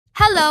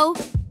Hello,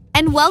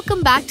 and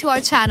welcome back to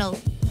our channel.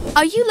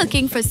 Are you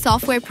looking for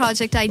software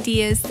project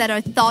ideas that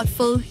are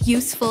thoughtful,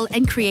 useful,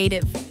 and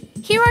creative?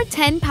 Here are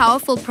 10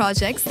 powerful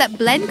projects that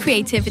blend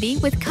creativity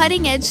with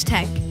cutting-edge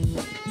tech.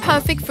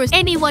 Perfect for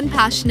anyone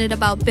passionate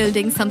about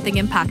building something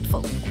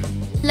impactful.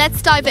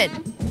 Let's dive in.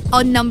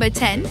 On number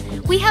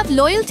 10, we have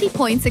loyalty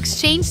points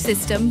exchange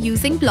system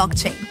using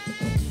blockchain.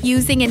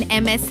 Using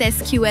an MS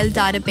SQL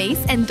database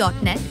and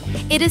 .NET,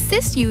 it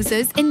assists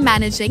users in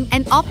managing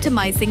and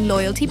optimizing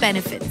loyalty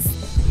benefits.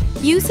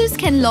 Users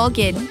can log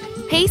in,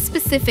 pay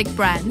specific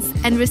brands,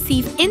 and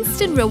receive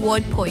instant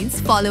reward points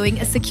following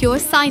a secure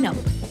sign-up.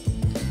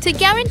 To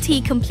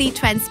guarantee complete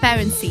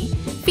transparency,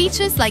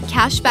 features like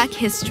cashback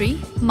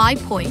history, My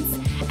Points,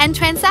 and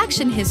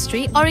transaction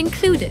history are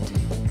included.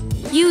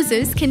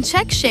 Users can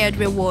check shared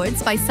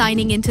rewards by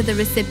signing into the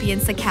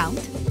recipient's account,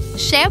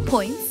 share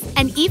points,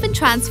 and even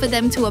transfer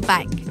them to a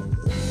bank.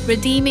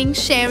 Redeeming,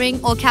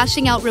 sharing, or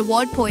cashing out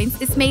reward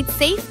points is made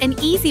safe and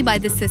easy by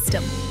the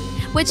system,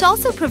 which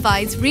also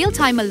provides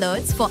real-time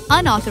alerts for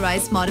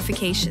unauthorized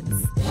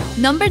modifications.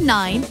 Number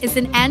 9 is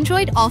an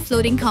Android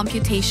offloading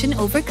computation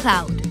over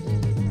cloud.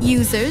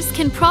 Users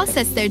can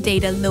process their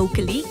data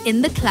locally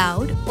in the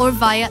cloud or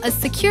via a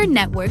secure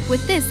network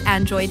with this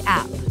Android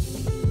app.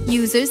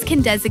 Users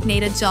can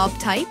designate a job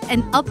type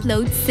and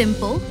upload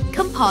simple,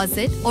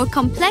 composite, or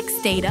complex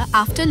data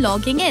after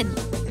logging in.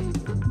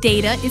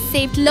 Data is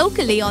saved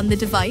locally on the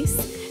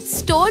device,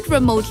 stored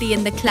remotely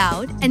in the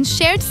cloud, and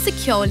shared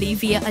securely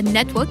via a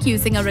network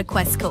using a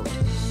request code.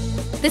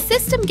 The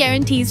system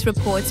guarantees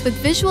reports with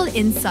visual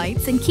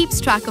insights and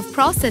keeps track of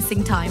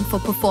processing time for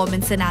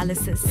performance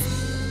analysis.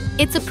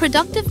 It's a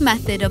productive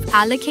method of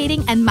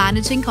allocating and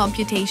managing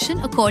computation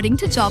according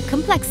to job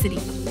complexity.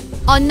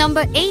 On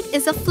number 8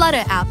 is a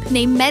Flutter app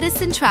named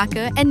Medicine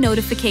Tracker and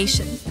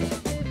Notification.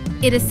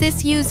 It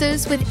assists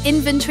users with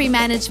inventory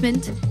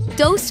management,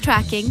 dose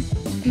tracking,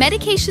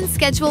 medication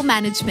schedule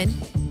management,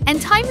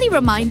 and timely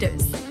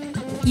reminders.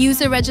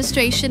 User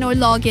registration or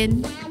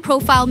login,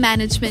 profile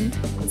management,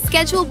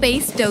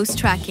 schedule-based dose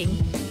tracking,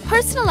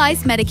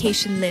 personalized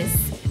medication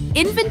lists,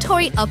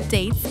 inventory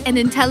updates, and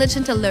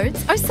intelligent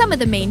alerts are some of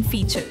the main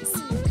features.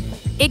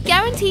 It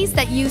guarantees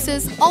that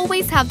users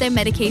always have their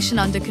medication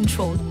under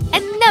control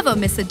and never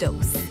miss a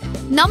dose.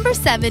 Number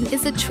 7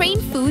 is a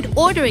train food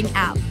ordering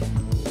app.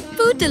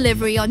 Food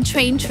delivery on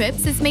train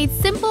trips is made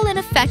simple and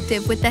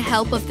effective with the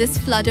help of this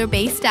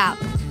Flutter-based app.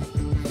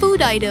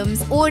 Food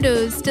items,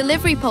 orders,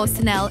 delivery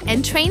personnel,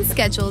 and train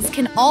schedules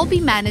can all be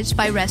managed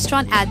by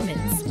restaurant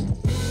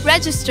admins.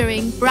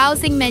 Registering,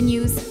 browsing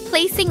menus,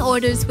 placing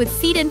orders with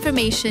seat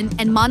information,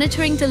 and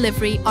monitoring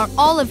delivery are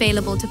all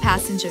available to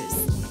passengers.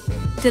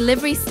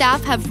 Delivery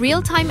staff have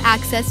real-time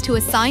access to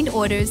assigned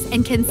orders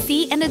and can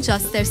see and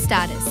adjust their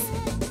status.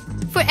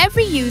 For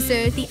every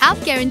user, the app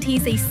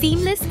guarantees a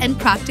seamless and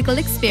practical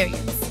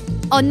experience.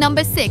 On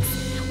number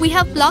 6, we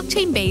have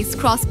blockchain-based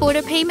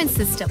cross-border payment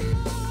system.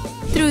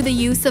 Through the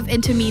use of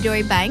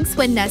intermediary banks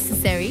when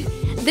necessary,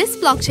 this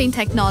blockchain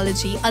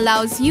technology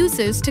allows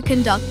users to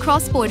conduct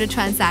cross-border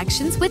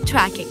transactions with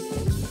tracking.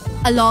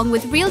 Along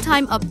with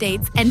real-time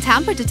updates and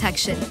tamper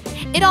detection,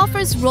 it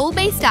offers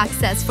role-based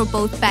access for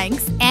both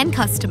banks and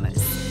customers.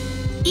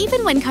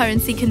 Even when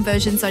currency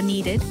conversions are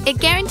needed, it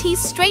guarantees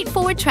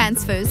straightforward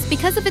transfers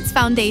because of its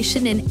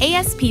foundation in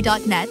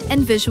ASP.NET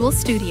and Visual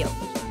Studio.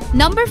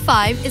 Number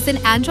 5 is an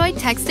Android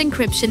text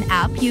encryption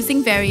app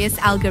using various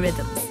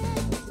algorithms.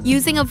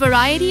 Using a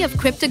variety of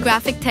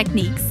cryptographic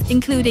techniques,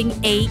 including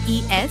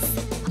AES,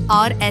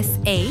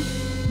 RSA,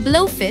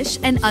 Blowfish,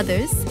 and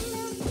others,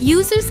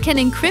 users can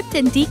encrypt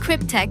and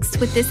decrypt text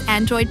with this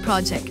Android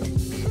project.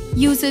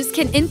 Users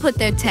can input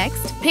their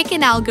text, pick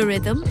an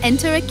algorithm,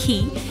 enter a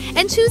key,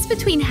 and choose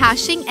between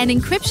hashing and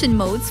encryption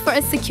modes for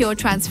a secure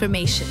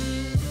transformation.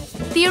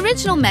 The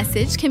original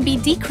message can be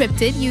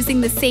decrypted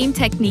using the same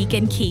technique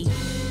and key.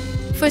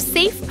 For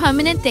safe,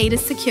 permanent data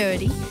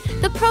security,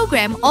 the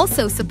program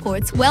also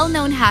supports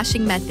well-known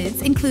hashing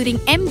methods including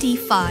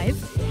MD5,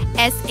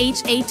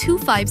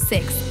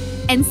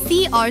 SHA-256, and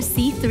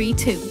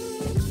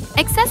CRC32.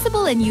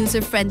 Accessible and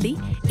user-friendly,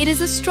 it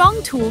is a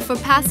strong tool for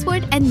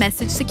password and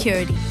message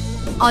security.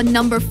 On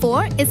number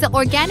 4 is an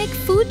organic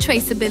food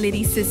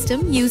traceability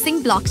system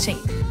using blockchain.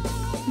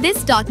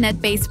 This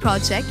 .NET-based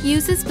project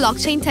uses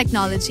blockchain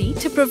technology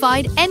to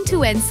provide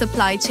end-to-end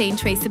supply chain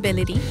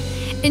traceability,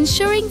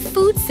 ensuring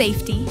food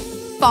safety.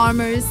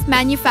 Farmers,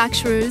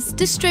 manufacturers,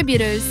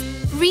 distributors,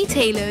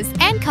 retailers,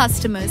 and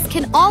customers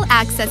can all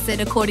access it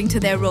according to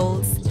their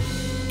roles.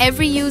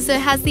 Every user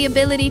has the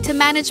ability to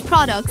manage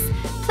products,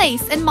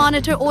 place and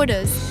monitor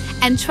orders,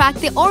 and track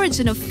the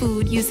origin of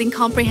food using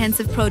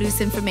comprehensive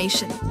produce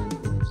information.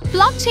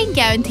 Blockchain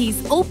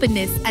guarantees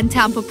openness and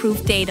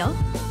tamper-proof data,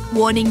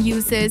 warning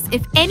users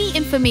if any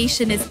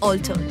information is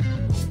altered.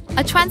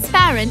 A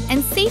transparent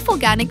and safe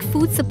organic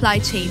food supply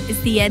chain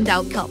is the end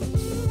outcome.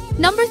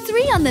 Number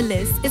 3 on the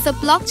list is a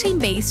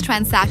blockchain-based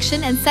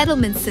transaction and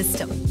settlement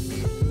system.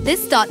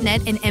 This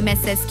 .NET and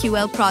MS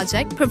SQL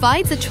project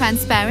provides a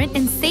transparent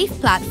and safe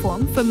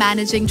platform for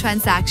managing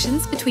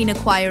transactions between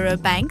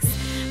acquirer banks,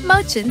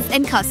 merchants,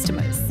 and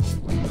customers.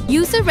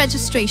 User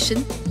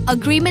registration,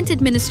 agreement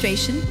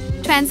administration,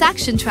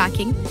 transaction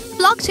tracking,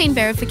 blockchain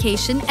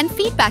verification, and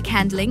feedback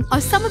handling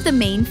are some of the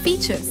main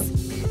features.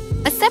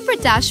 A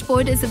separate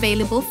dashboard is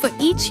available for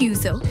each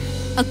user,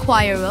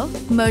 acquirer,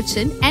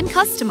 merchant, and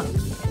customer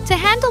to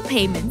handle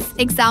payments,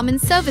 examine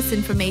service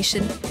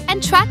information,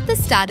 and track the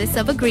status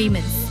of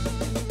agreements.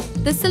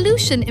 The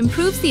solution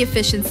improves the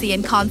efficiency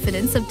and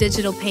confidence of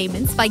digital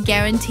payments by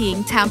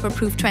guaranteeing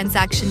tamper-proof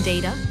transaction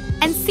data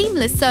and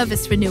seamless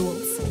service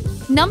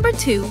renewals. Number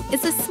 2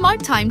 is a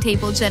smart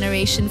timetable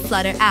generation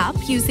Flutter app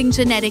using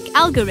genetic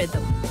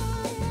algorithm.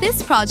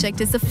 This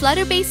project is a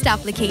Flutter-based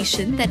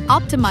application that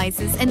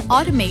optimizes and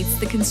automates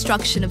the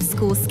construction of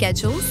school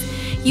schedules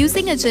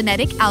using a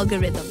genetic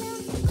algorithm.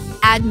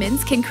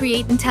 Admins can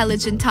create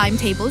intelligent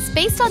timetables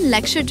based on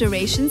lecture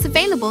durations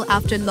available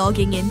after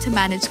logging in to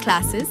manage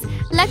classes,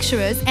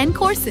 lecturers, and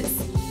courses.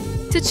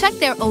 To check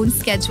their own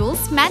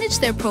schedules, manage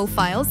their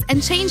profiles,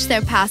 and change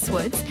their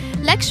passwords,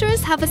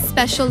 lecturers have a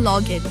special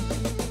login.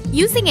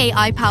 Using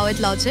AI-powered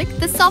logic,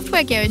 the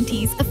software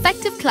guarantees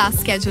effective class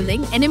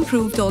scheduling and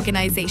improved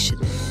organization.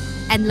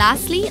 And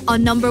lastly,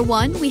 on number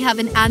 1, we have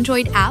an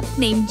Android app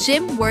named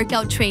Gym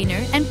Workout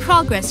Trainer and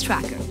Progress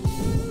Tracker.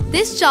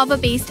 This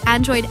Java-based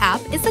Android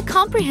app is a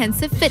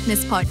comprehensive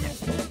fitness partner.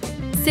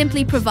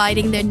 Simply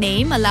providing their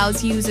name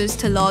allows users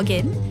to log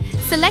in,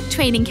 select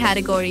training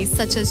categories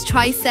such as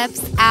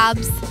triceps,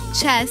 abs,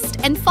 chest,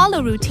 and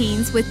follow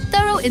routines with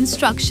thorough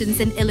instructions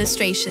and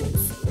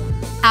illustrations.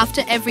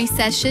 After every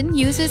session,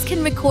 users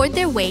can record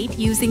their weight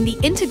using the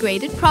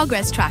integrated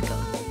progress tracker.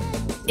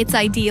 It's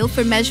ideal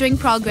for measuring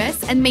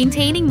progress and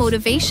maintaining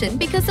motivation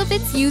because of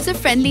its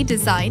user-friendly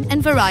design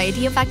and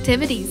variety of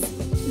activities.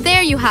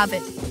 There you have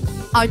it,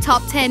 our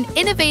top 10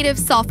 innovative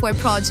software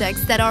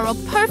projects that are a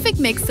perfect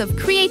mix of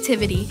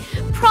creativity,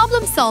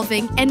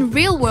 problem-solving, and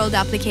real-world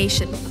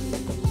application.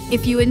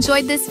 If you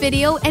enjoyed this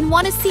video and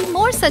want to see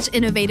more such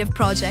innovative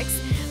projects,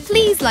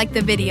 please like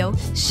the video,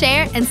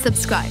 share, and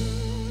subscribe.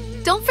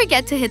 Don't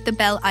forget to hit the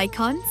bell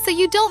icon so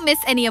you don't miss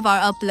any of our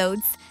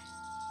uploads.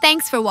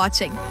 Thanks for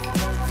watching.